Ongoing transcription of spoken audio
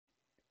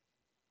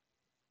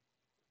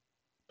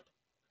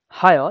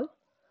Hi all,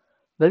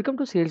 welcome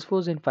to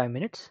Salesforce in 5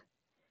 minutes.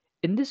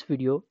 In this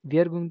video, we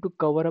are going to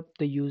cover up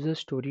the user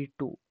story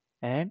 2.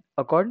 And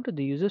according to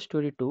the user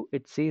story 2,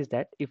 it says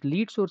that if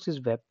lead source is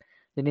web,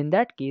 then in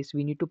that case,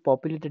 we need to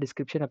populate the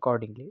description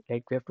accordingly.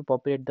 Like we have to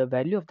populate the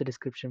value of the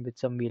description with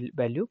some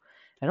value.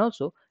 And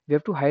also, we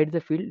have to hide the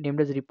field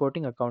named as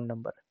reporting account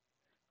number.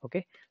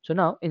 Okay. So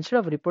now, instead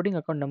of reporting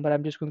account number,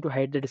 I'm just going to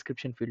hide the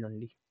description field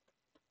only.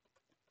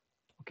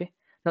 Okay,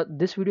 now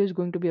this video is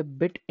going to be a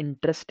bit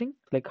interesting,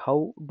 like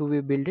how do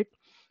we build it.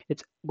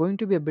 It's going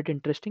to be a bit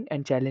interesting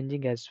and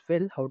challenging as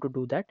well how to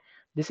do that.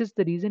 This is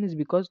the reason is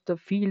because the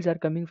fields are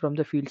coming from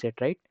the field set,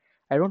 right?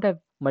 I don't have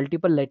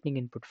multiple lightning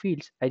input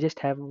fields, I just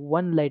have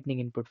one lightning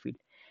input field,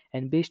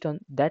 and based on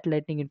that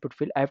lightning input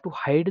field I have to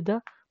hide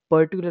the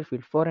particular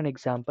field. For an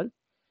example,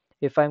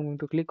 if I'm going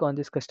to click on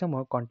this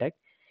customer contact,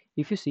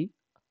 if you see,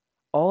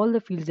 all the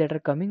fields that are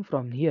coming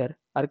from here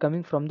are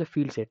coming from the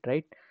field set,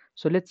 right?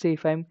 So let's say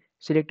if I'm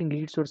selecting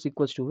lead source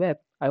equals to web,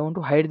 I want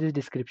to hide this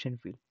description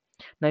field.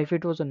 Now if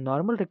it was a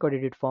normal record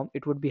edit form,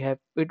 it would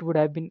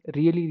have been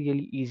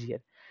really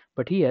easier.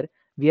 But here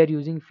we are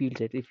using field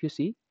set. If you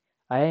see,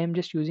 I am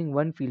just using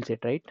one field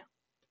set, right?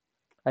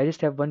 I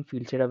just have one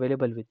field set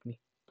available with me.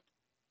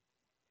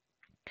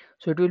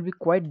 So it will be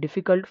quite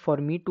difficult for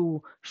me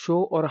to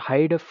show or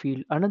hide a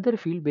field, another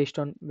field based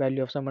on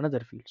value of some another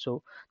field.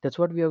 So that's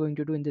what we are going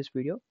to do in this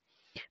video.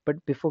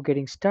 But before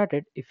getting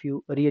started, if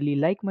you really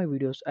like my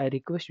videos, I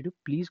request you to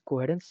please go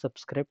ahead and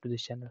subscribe to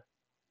this channel.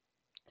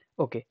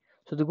 Okay,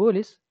 so the goal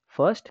is,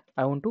 first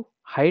I want to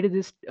hide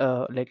this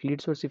like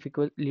lead source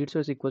equals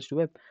to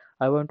web.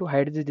 I want to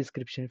hide this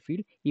description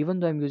field. Even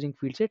though I'm using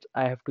field sets,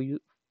 I have to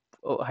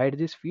hide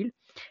this field.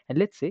 And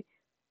let's say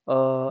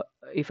uh,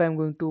 if I'm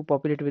going to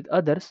populate with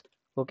others,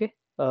 okay,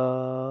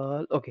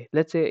 okay,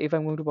 let's say if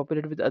I'm going to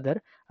populate with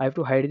other, I have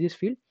to hide this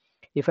field.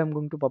 If I'm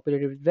going to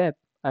populate it with web,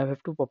 I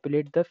have to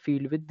populate the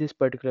field with this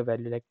particular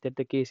value, like that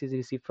the case is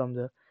received from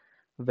the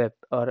web,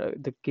 or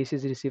the case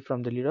is received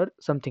from the lead, or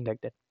something like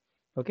that.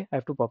 Okay, I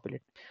have to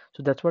populate.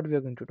 So that's what we are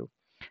going to do.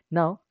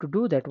 Now to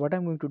do that, what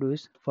I'm going to do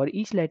is, for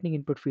each lightning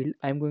input field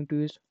I'm going to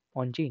use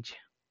on change.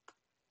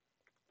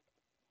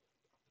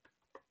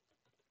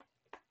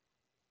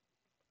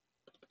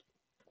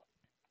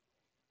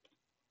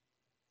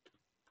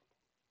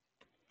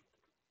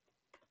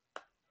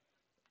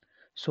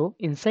 So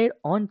inside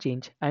on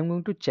change, I'm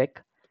going to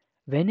check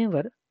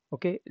whenever,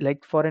 okay,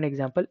 like for an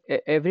example,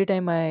 every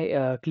time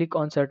I click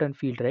on certain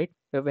field, right?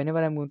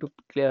 Whenever I'm going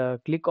to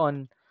click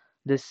on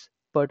this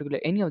particular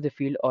any of the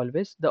field,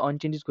 always the on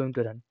change is going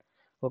to run.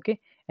 Okay,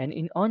 and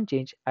in on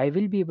change I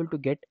will be able to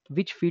get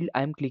which field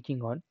I'm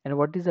clicking on and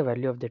what is the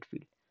value of that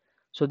field.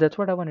 So that's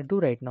what I want to do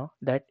right now,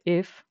 that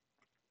if,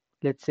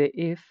 let's say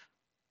if,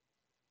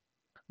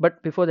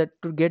 but before that,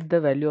 to get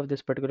the value of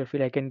this particular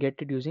field I can get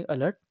it using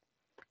alert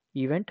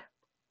event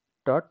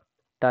dot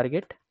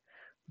target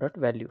dot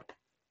value.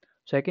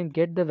 So I can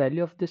get the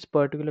value of this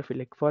particular field.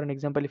 Like for an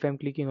example, if I'm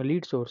clicking on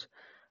lead source,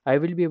 I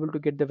will be able to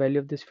get the value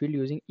of this field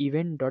using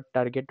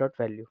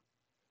event.target.value.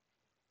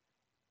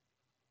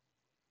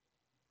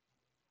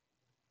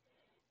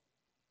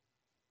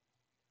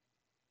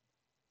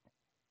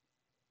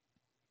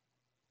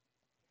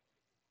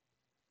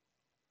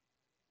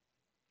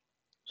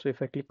 So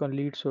if I click on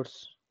lead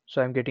source,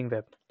 so I'm getting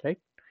web, right?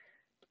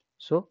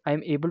 So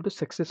I'm able to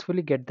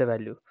successfully get the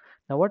value.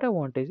 Now what I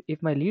want is,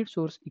 if my lead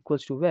source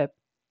equals to web,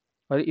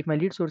 or if my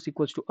lead source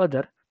equals to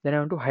other, then I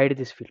want to hide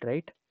this field,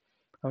 right?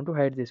 I want to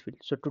hide this field.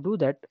 So to do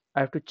that,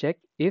 I have to check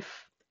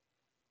if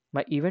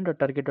my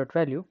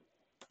event.target.value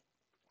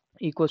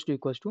equals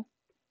to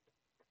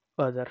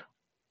other.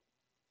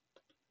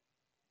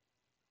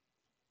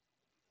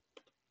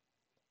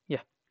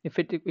 Yeah, if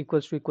it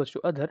equals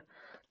to other,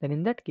 then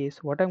in that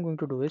case what I'm going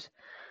to do is,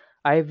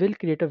 I will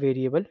create a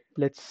variable.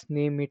 Let's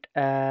name it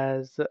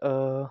as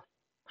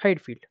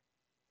hide field.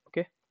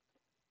 Okay,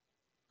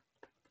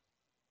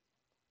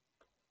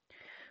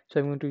 so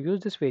I'm going to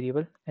use this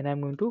variable and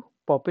I'm going to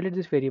populate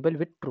this variable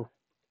with true.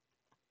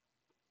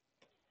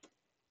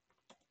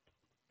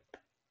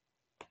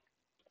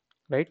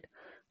 Right,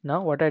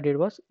 now what I did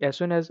was, as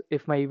soon as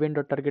if my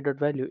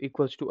event.target.value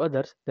equals to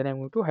others, then I'm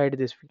going to hide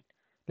this field.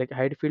 Like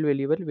hide field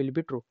variable will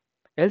be true,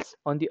 else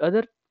on the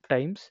other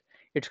times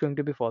it's going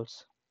to be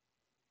false.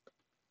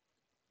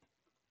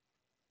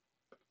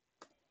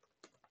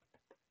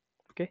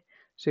 Okay,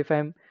 so if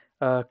I'm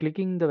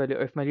clicking the value,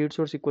 if my lead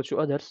source equals to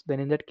others, then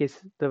in that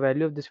case the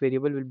value of this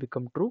variable will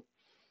become true,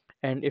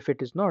 and if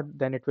it is not,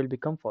 then it will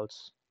become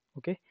false.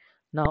 Okay,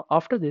 now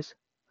after this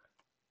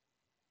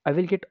I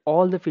will get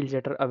all the fields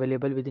that are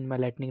available within my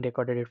lightning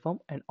record edit form,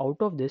 and out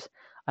of this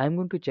I am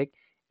going to check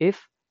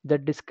if the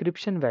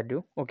description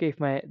value, okay, if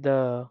my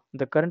the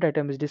current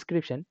item is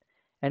description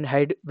and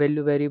hide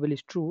value variable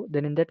is true,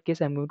 then in that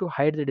case I'm going to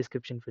hide the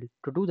description field.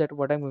 To do that,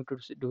 what I'm going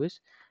to do is,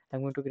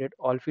 I'm going to create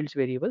all fields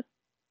variable,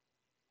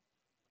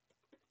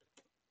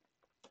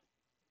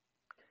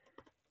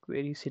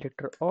 query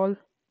selector all,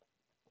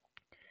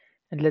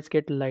 and let's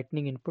get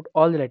lightning input,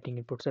 all the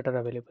lightning inputs that are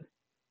available.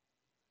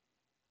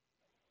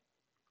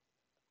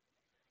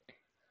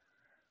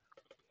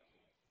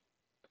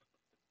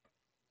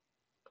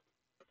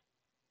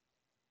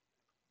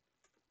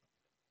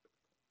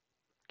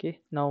 Okay,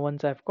 now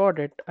once I've got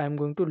it, I'm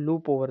going to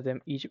loop over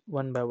them each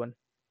one by one.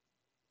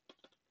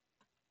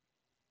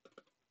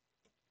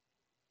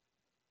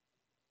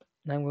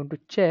 Now I'm going to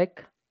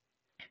check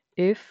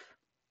if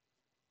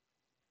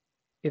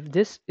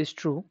this is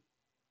true.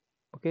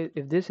 Okay,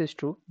 if this is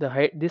true,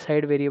 this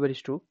hide variable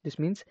is true. This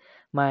means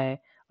my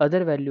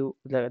other value,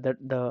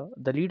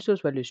 the lead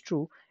source value is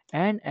true,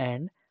 and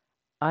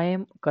I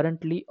am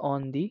currently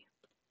on the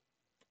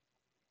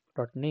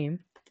dot name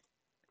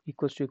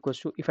equals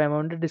to if I'm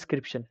on the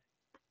description,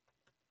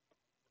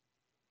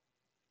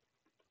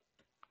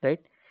 right?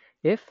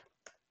 If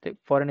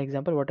for an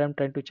example, what I'm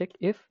trying to check,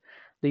 if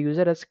the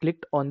user has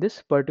clicked on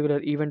this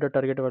particular event or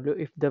target value,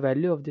 if the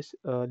value of this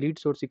lead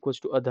source equals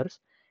to others,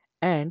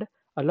 and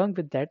along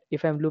with that,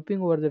 if I'm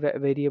looping over the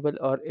variable,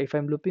 or if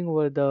I'm looping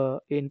over the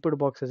input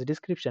box as a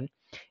description,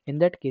 in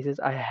that cases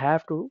I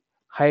have to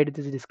hide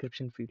this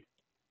description field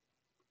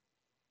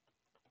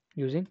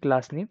using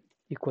class name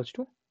equals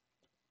to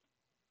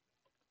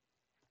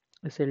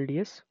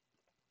slds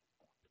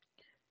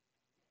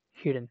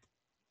hidden,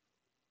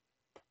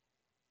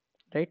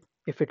 right?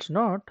 If it's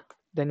not,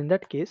 then in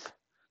that case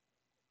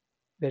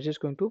we're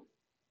just going to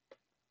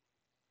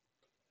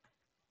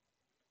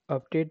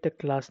update the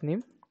class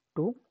name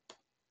to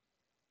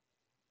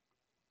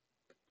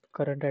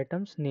current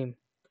items name,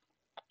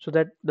 so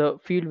that the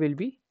field will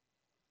be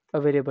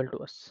available to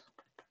us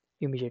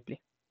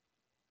immediately.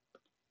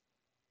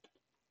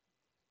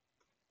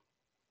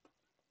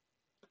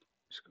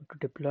 Just going to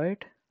deploy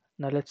it.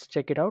 Now let's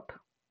check it out.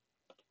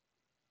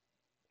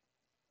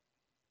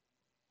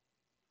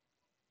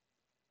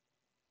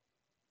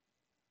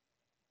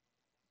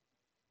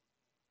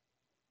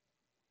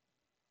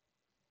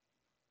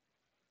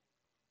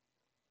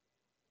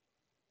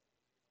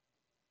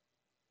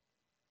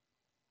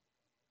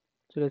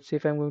 So let's say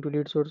if I'm going to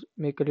lead source,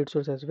 make a lead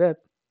source as web,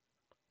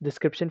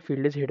 description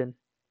field is hidden.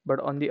 But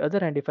on the other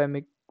hand, if I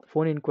make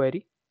phone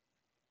inquiry,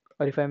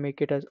 or if I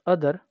make it as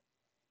other,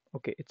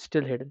 okay, it's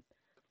still hidden.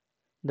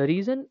 The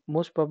reason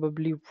most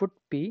probably would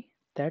be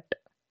that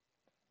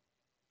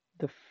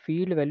the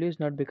field value is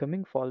not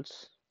becoming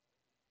false.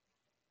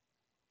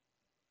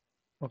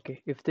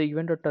 Okay, if the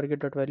event dot target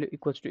dot value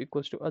equals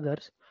to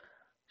others,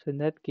 so in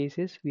that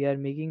cases we are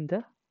making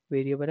the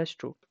variable as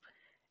true.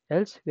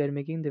 Else we are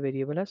making the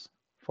variable as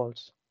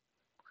false.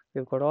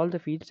 We've got all the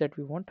fields that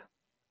we want.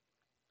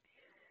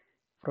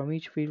 From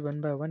each field one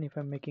by one, if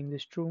I'm making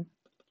this true,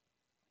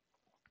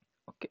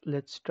 okay,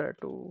 let's try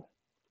to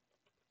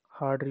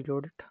hard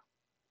reload it.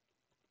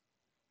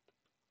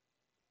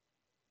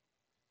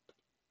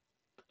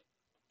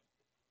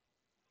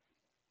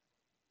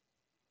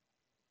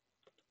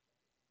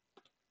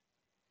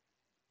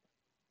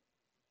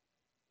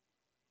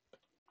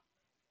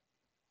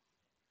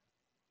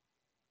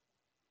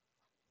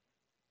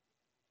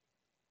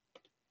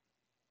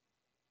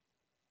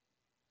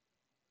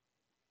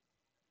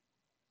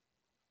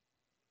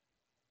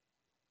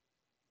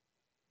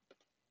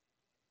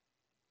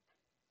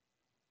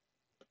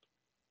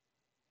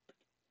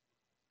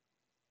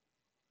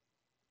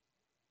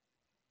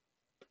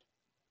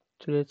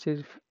 So let's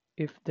say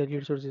if the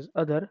lead source is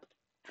other,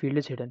 field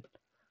is hidden.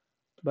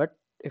 But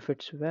if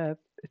it's web,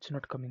 it's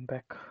not coming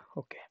back.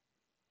 Okay.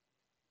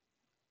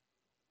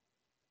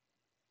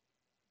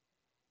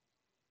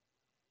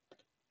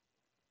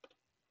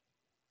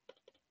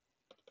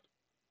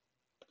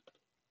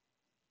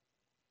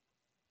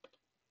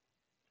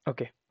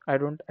 Okay. I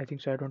think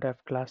so I don't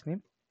have class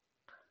name.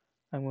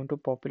 I'm going to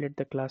populate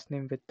the class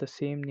name with the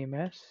same name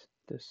as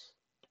this.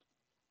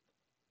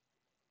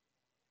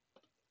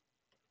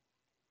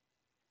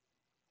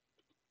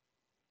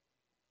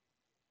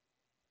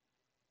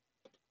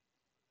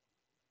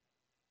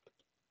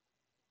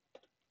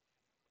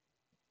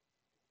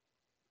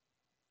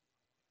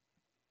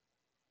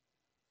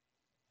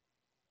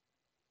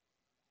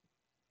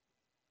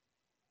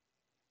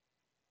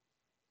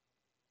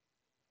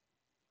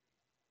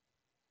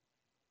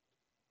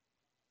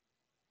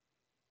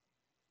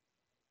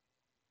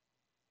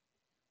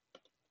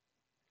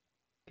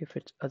 If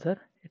it's other,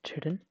 it's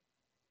hidden.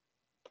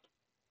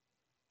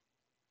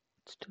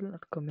 It's still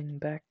not coming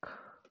back.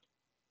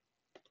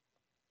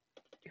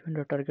 Even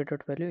the target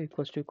dot value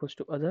equals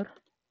to other.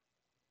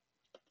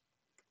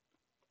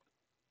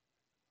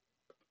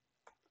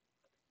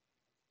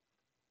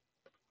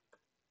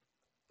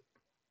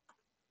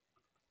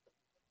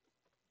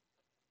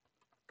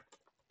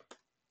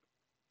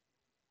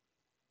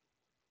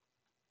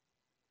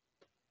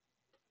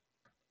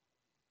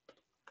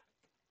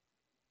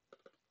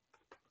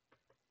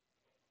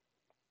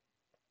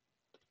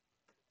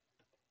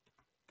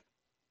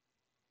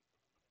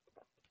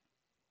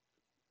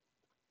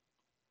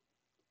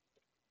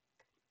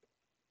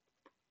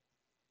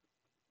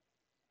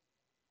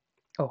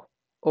 Oh,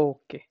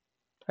 okay.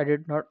 I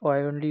did not. Oh,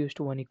 I only used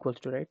one equals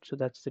to, right? So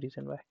that's the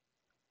reason why.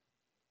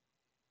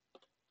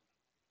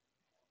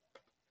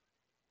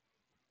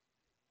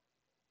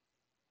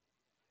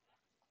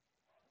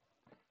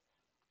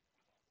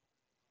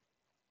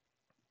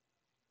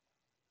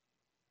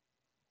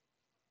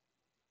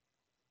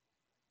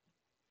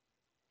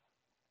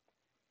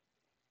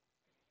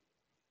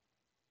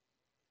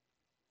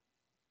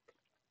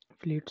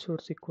 if lead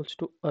source equals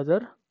to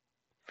other,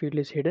 field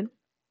is hidden.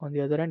 On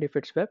the other hand, if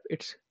it's web,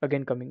 it's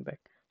again coming back.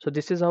 So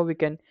this is how we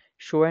can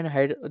show and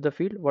hide the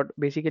field. What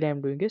basically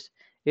I'm doing is,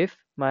 if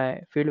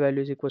my field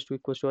value is equals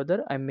to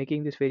other, I'm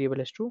making this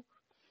variable as true.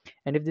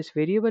 And if this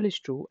variable is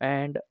true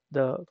and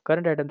the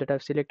current item that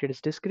I've selected is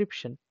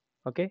description,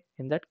 okay,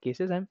 in that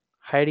cases I'm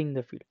hiding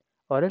the field,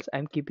 or else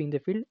I'm keeping the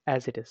field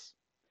as it is.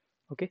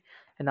 Okay,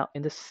 and now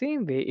in the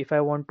same way, if I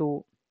want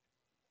to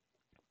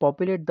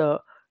populate the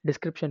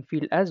description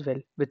field as well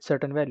with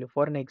certain value,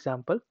 for an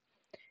example,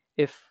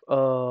 if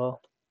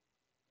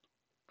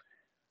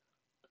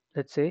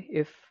let's say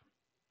if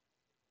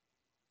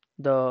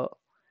the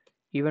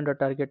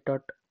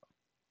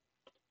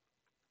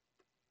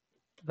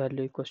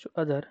event.target.value equals to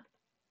other,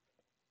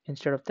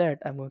 instead of that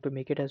I'm going to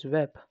make it as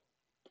web,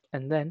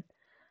 and then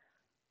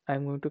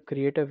I'm going to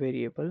create a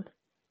variable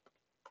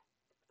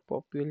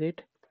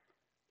populate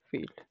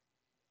field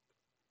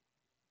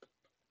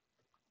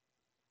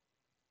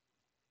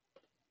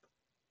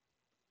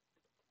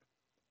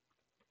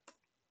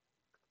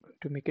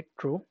to make it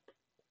true,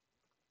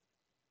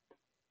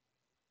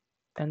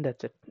 and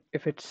that's it.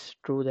 If it's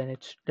true, then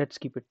it's, let's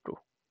keep it true.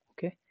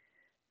 Okay,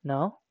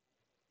 now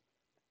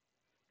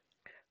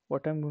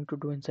what I'm going to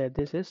do inside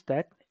this is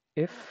that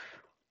if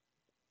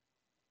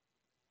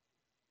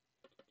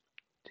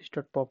this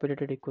dot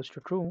populated equals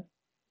to true,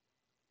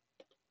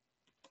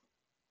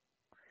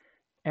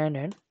 and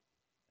then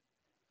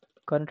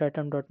current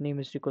item dot name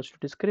is equals to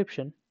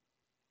description,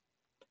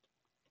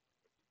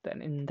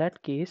 then in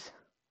that case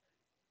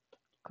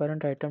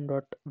current item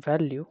dot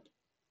value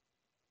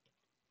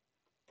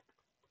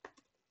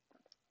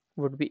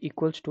would be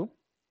equals to,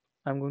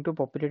 I'm going to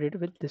populate it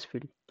with this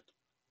field.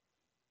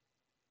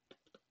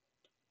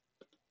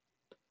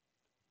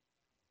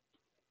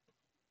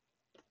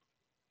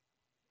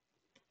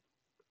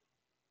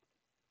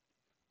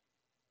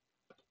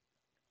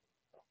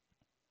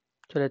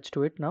 So let's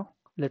do it now.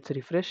 Let's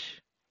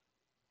refresh.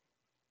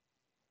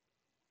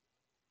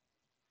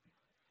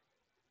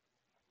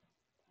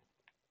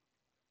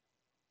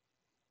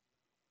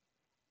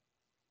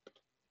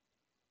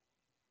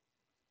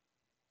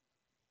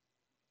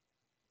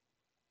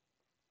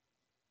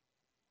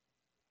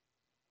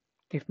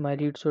 If my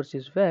lead source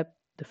is web,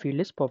 the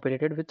field is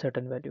populated with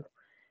certain value.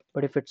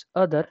 But if it's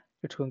other,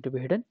 it's going to be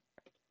hidden.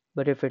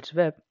 But if it's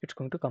web, it's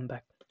going to come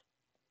back.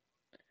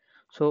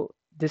 So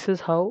this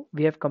is how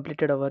we have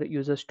completed our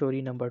user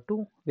story number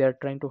 2. We are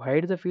trying to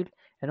hide the field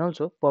and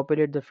also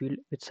populate the field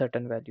with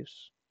certain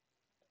values.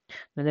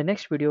 In the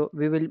next video,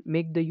 we will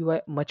make the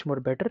UI much more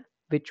better,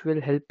 which will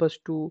help us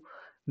to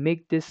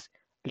make this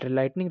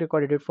lightning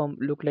record edit form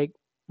look like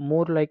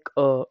more like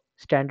a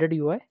standard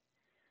UI.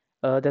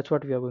 That's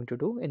what we are going to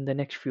do in the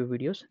next few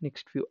videos,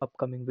 next few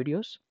upcoming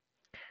videos.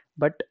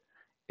 But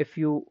if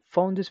you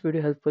found this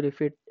video helpful,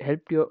 if it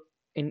helped you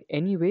in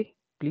any way,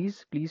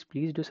 please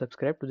do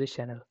subscribe to this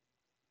channel.